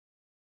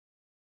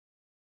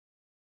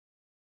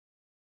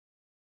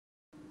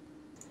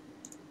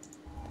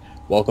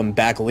Welcome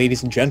back,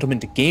 ladies and gentlemen,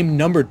 to game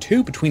number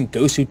 2 between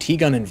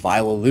GoSuTgun and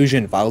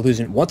VileIllusion.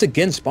 VileIllusion once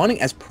again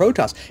spawning as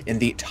Protoss in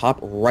the top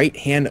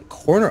right-hand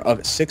corner of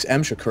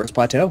 6M Shakur's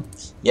Plateau.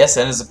 Yes,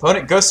 and his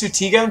opponent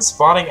GoSuTgun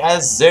spawning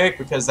as Zerg,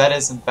 because that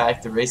is in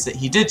fact the race that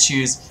he did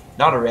choose,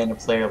 not a random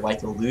player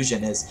like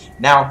Illusion is.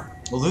 Now,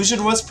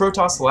 Illusion was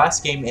Protoss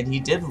last game, and he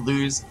did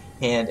lose,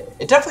 and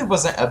it definitely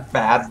wasn't a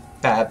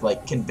bad,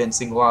 like,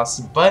 convincing loss,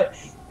 but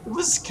it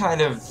was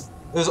kind of...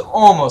 it was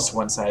almost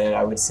one-sided,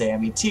 I would say. I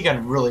mean,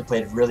 T-Gun really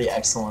played really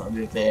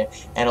excellently there,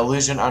 and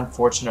Illusion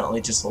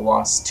unfortunately just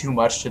lost too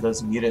much to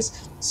those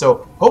mutas.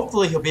 So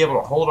hopefully he'll be able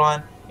to hold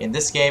on in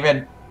this game.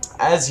 And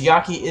as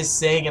Yaki is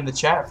saying in the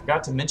chat, I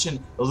forgot to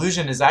mention,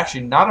 Illusion is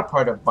actually not a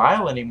part of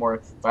Vile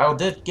anymore. Vile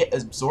did get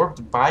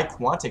absorbed by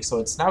Quantic, so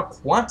it's now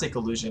Quantic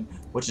Illusion,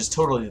 which is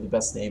totally the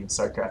best name in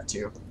StarCraft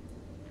 2.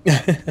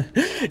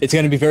 It's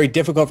going to be very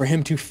difficult for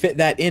him to fit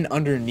that in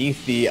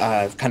underneath the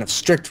kind of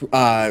strict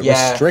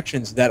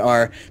restrictions that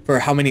are for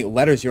how many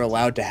letters you're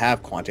allowed to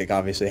have. Quantic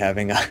obviously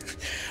having a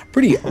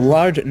pretty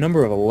large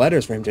number of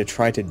letters for him to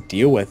try to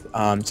deal with.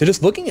 So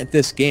just looking at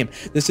this game,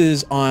 this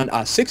is on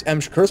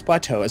 6M Shakur's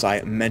Plateau, as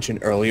I mentioned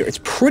earlier.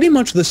 It's pretty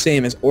much the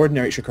same as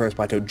ordinary Shakur's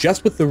Plateau,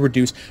 just with the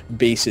reduced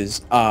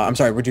bases,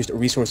 reduced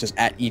resources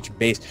at each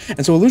base.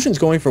 And so Illusion's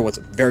going for what's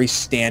a very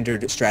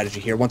standard strategy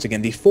here. Once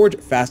again, the Forge,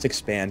 Fast,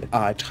 Expand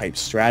type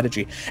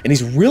strategy, and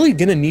he's really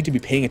going to need to be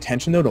paying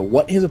attention though to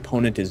what his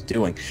opponent is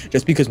doing,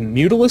 just because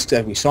Mutalisks,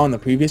 as we saw in the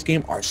previous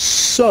game, are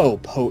so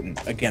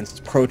potent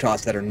against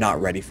Protoss that are not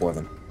ready for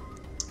them.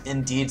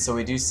 Indeed, so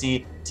we do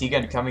see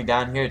T-Gun coming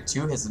down here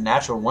to his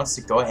natural, wants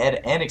to go ahead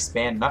and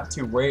expand, not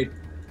too worried,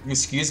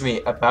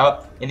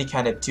 about any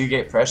kind of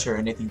 2-gate pressure or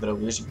anything that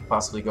Illusion could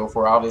possibly go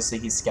for. Obviously,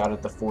 he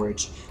scouted the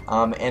Forge,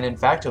 and in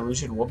fact,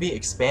 Illusion will be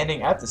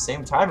expanding at the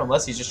same time,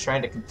 unless he's just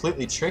trying to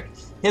completely trick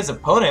his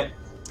opponent.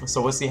 So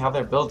we'll see how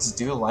their builds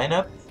do line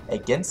up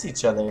against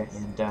each other,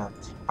 and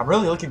I'm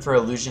really looking for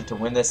Illusion to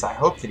win this. I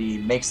hope that he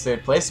makes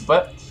 3rd place,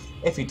 but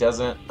if he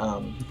doesn't,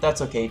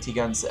 that's okay.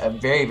 T-Gun's a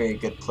very, very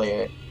good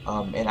player,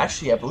 and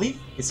actually, I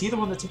believe, is he the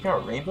one that took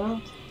out Rainbow?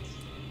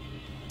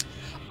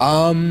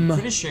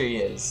 Pretty sure he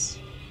is.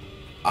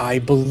 I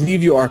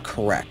believe you are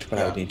correct, but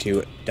I would need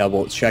to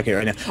double check it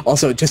right now.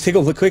 Also, just take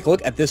a quick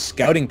look at this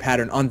scouting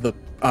pattern on the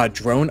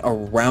drone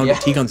around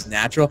T-Gun's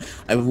natural.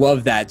 I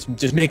love that.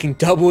 Just making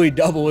doubly,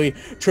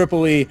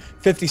 triply,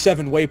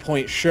 57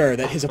 waypoint sure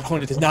that his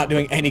opponent is not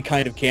doing any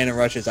kind of cannon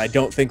rushes. I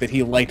don't think that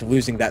he liked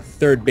losing that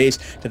 3rd base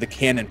to the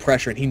cannon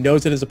pressure, and he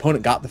knows that his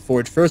opponent got the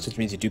Forge first, which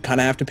means you do kind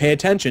of have to pay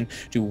attention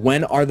to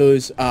when are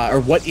those,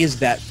 or what is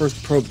that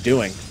first probe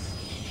doing.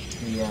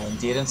 Yeah,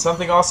 indeed. And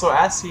something also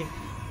asking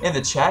in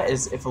the chat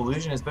is if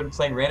Illusion has been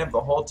playing random the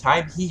whole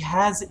time. He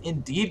has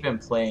indeed been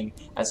playing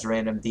as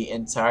random the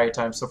entire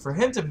time. So for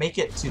him to make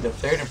it to the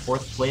 3rd and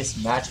 4th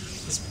place match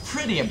is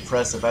pretty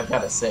impressive, I've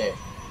got to say.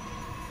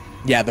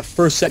 Yeah, the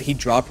first set he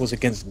dropped was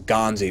against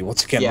Gonzi,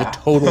 once again, the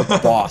total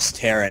boss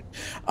Terran.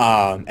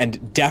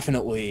 And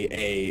definitely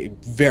a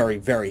very,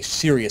 very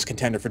serious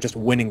contender for just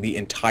winning the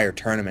entire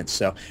tournament.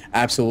 So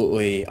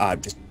absolutely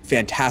just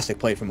fantastic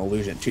play from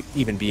Illusion to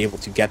even be able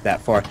to get that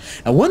far.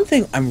 Now, one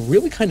thing I'm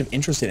really kind of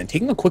interested in,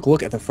 taking a quick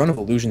look at the front of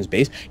Illusion's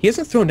base, he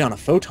hasn't thrown down a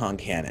photon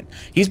cannon.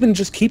 He's been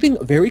just keeping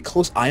a very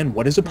close eye on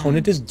what his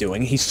opponent is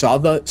doing. He saw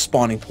the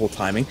spawning pool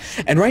timing,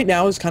 and right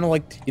now is kind of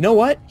like, you know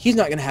what? He's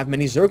not going to have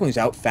many Zerglings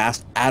out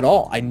fast at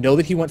all. I know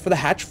that he went for the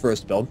hatch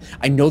first build.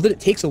 I know that it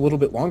takes a little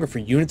bit longer for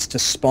units to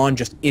spawn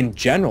just in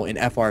general in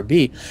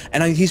FRB,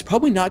 and he's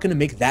probably not going to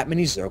make that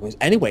many Zerglings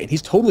anyway, and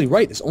he's totally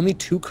right. There's only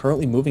 2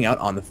 currently moving out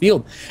on the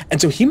field,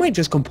 and so he might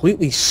just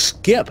completely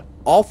skip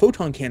all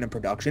photon cannon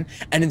production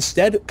and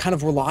instead kind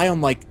of rely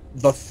on like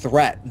the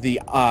threat, the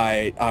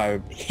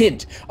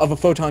hint of a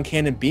photon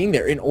cannon being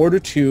there in order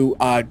to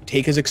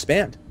take his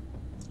expand.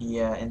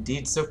 Yeah,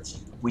 indeed. So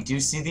we do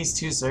see these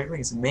 2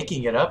 Zerglings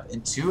making it up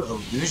into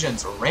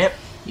Illusion's ramp.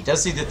 He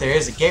does see that there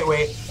is a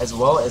gateway as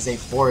well as a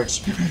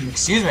Forge.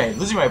 Excuse me,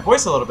 losing my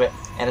voice a little bit.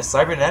 And a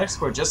Cybernetics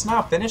core just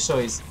now finished, so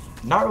he's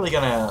not really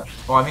gonna,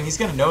 well, I mean, he's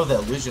gonna know that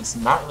Illusion's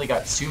not really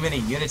got too many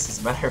units. As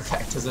a matter of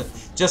fact, isn't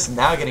just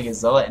now getting a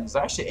Zealot, and he's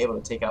actually able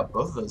to take out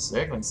both of those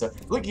Zerglings. So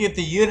looking at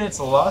the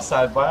units lost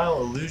side,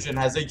 VileIllusion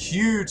has a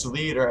huge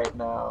lead right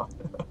now.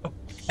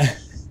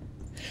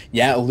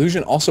 Yeah,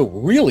 Illusion also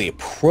really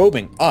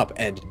probing up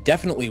and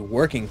definitely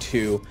working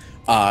to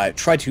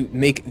try to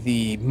make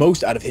the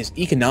most out of his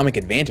economic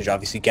advantage,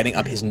 obviously getting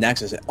up his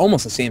Nexus at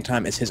almost the same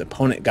time as his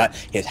opponent got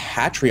his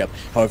hatchery up.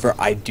 However,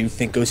 I do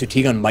think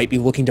GoSuTgun might be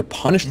looking to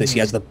punish this. He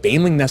has the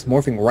Baneling Nest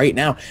morphing right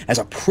now as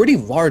a pretty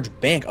large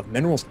bank of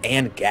minerals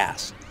and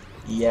gas.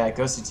 Yeah,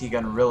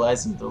 GoSuTgun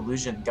realizing the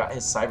Illusion got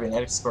his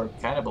Cybernetics score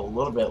kind of a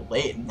little bit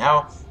late, and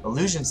now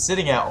Illusion's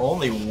sitting at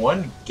only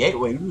 1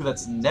 gateway. Ooh,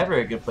 that's never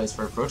a good place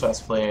for a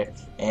Protoss player,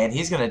 and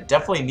he's going to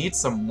definitely need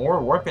some more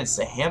weapons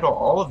to handle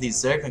all of these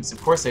Zerglings.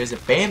 Of course, there's a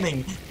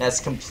Baneling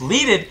that's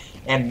completed,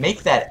 and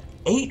make that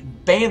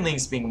 8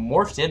 Banelings being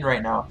morphed in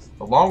right now,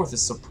 along with the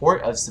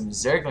support of some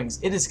Zerglings.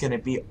 It is going to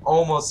be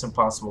almost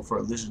impossible for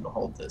Illusion to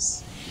hold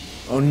this.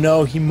 Oh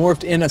no, he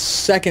morphed in a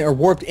second, or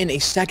warped in a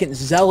second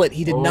Zealot.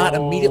 He did not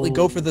immediately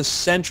go for Oh. the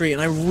Sentry,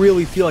 and I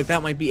really feel like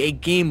that might be a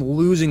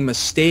game-losing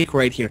mistake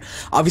right here.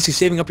 Obviously,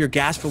 saving up your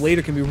gas for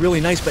later can be really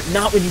nice, but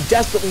not when you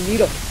desperately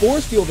need a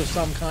force field of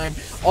some kind.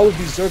 All of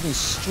these Zerglings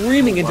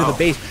streaming into the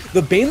base.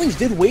 The Banelings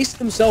did waste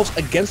themselves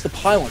against the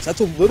pylons.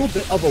 That's a little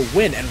bit of a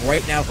win, and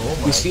right now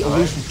we see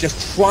Illusion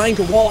just trying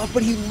to wall off,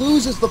 but he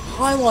loses the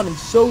pylon, and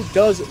so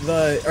does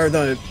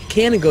the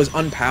cannon goes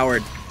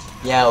unpowered.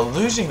 Yeah,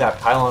 losing that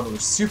pylon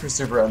was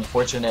super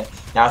unfortunate.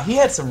 Now, he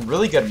had some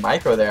really good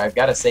micro there, I've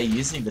got to say,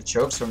 using the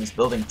chokes from his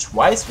building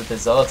twice with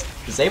his Zealots.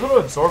 He was able to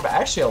absorb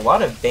actually a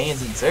lot of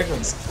Banes and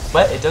Zerglings,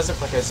 but it does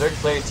look like our Zerg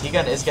player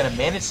T-Gun is going to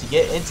manage to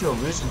get into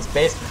Illusion's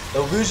base.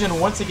 Illusion,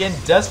 once again,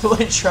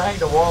 desperately trying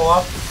to wall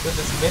off with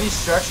as many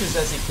structures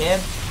as he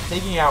can,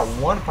 taking out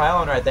one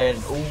pylon right there,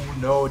 and oh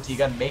no,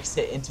 T-Gun makes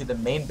it into the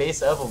main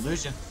base of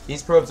Illusion.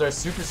 These probes are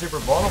super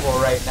vulnerable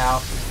right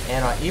now,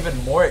 and even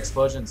more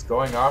explosions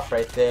going off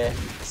right there.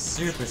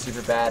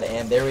 Super bad,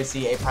 and there we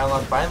see a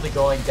pylon finally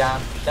going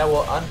down that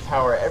will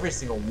unpower every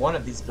single one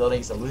of these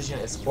buildings. Illusion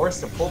is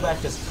forced to pull back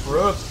his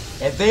probes,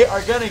 and they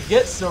are gonna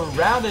get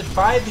surrounded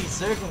by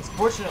these Zerglings.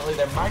 Fortunately,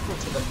 they're micro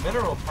to the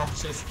mineral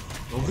patches.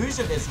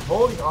 Illusion is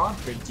holding on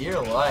for dear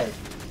life.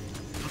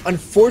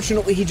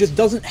 Unfortunately, he just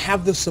doesn't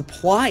have the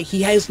supply.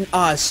 He has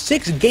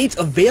 6 gates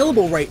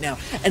available right now,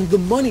 and the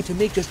money to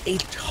make just a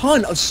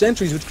ton of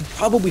sentries, which could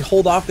probably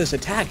hold off this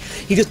attack.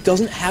 He just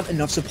doesn't have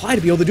enough supply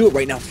to be able to do it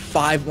right now.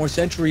 5 more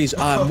sentries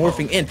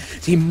morphing in.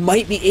 So he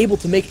might be able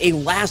to make a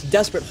last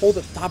desperate hold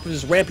at the top of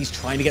his ramp. He's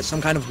trying to get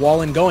some kind of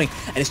wall in going,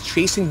 and is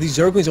chasing these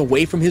Zerglings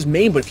away from his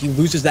main, but if he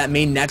loses that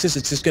main nexus,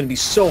 it's just going to be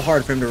so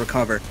hard for him to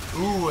recover.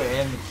 Ooh,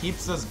 and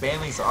keeps those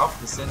Banelings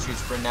off the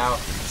sentries for now.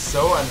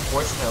 So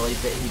unfortunately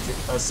that he did,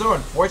 so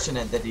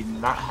unfortunate that he did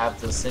not have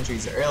those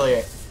sentries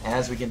earlier. And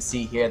as we can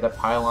see here, the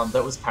pylon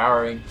that was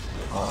powering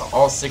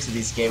all 6 of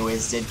these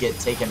gateways did get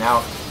taken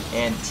out.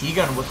 And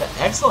T-Gun, with an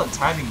excellent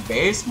timing,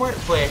 very smart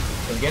play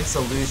against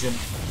Illusion,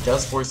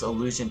 does force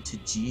Illusion to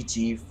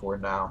GG for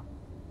now.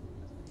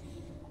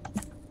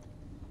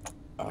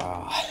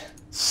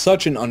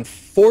 Such an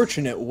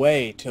unfortunate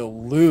way to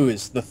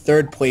lose the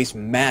 3rd place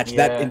match.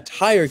 Yeah. That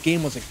entire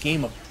game was a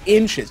game of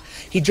inches.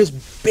 He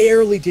just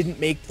barely didn't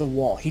make the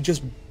wall. He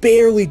just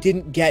barely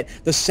didn't get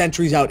the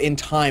sentries out in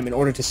time in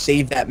order to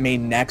save that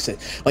main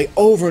nexus. Like,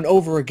 over and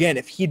over again,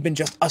 if he'd been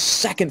just a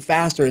second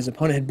faster, his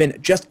opponent had been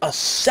just a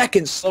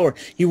second slower,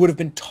 he would have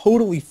been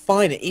totally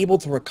fine and able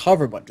to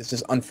recover, but this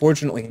is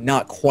unfortunately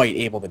not quite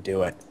able to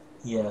do it.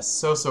 Yeah,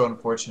 so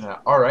unfortunate.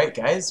 Alright,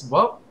 guys,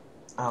 well,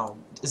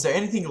 is there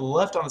anything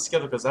left on the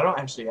schedule? Because I don't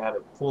actually have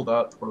it pulled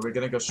up, or we're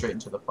going to go straight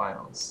into the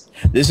finals.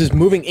 This is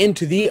moving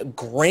into the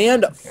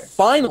grand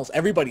finals.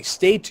 Everybody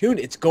stay tuned.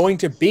 It's going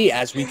to be,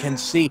 as we can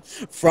see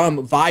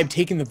from Vibe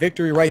taking the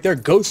victory right there,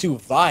 Gosu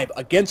Vibe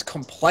against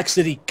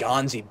Complexity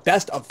Gonzi.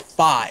 Best of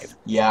 5.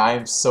 Yeah,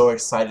 I'm so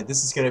excited.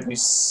 This is going to be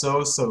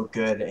so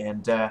good.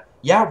 And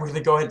yeah, we're going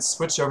to go ahead and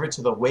switch over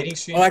to the waiting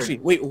screen. Oh, actually,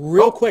 wait,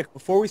 real quick,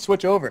 before we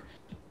switch over.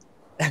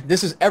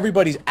 This is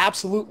everybody's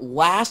absolute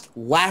last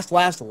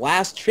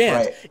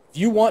chance. Right. If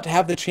you want to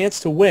have the chance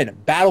to win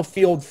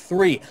Battlefield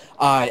 3,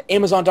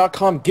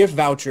 Amazon.com gift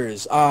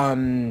vouchers,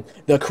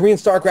 the Korean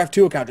StarCraft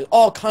 2 account,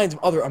 all kinds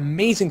of other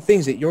amazing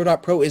things that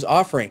Your.Pro is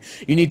offering,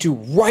 you need to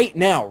right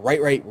now,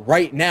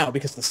 right now,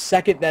 because the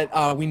second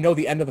that we know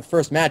the end of the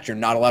first match, you're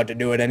not allowed to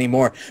do it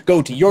anymore.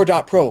 Go to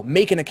Your.Pro,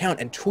 make an account,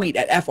 and tweet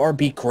at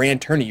FRB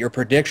Grand Tourney your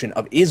prediction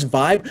of is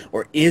Vibe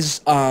or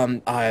is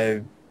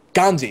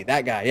Gonzi,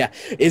 that guy, yeah.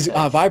 Is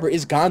Viber,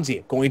 is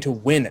Gonzi going to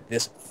win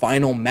this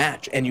final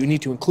match? And you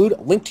need to include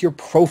a link to your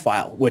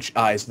profile, which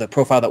is the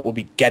profile that will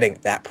be getting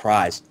that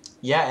prize.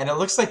 Yeah, and it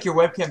looks like your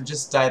webcam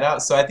just died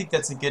out, so I think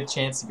that's a good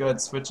chance to go ahead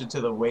and switch it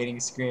to the waiting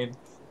screen.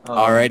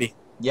 Alrighty.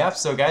 Yeah,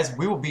 so guys,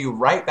 we will be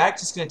right back.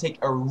 Just going to take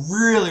a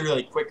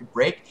really quick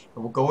break,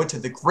 and we'll go into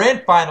the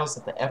grand finals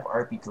of the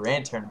FRB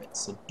Grand Tournament,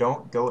 so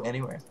don't go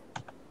anywhere.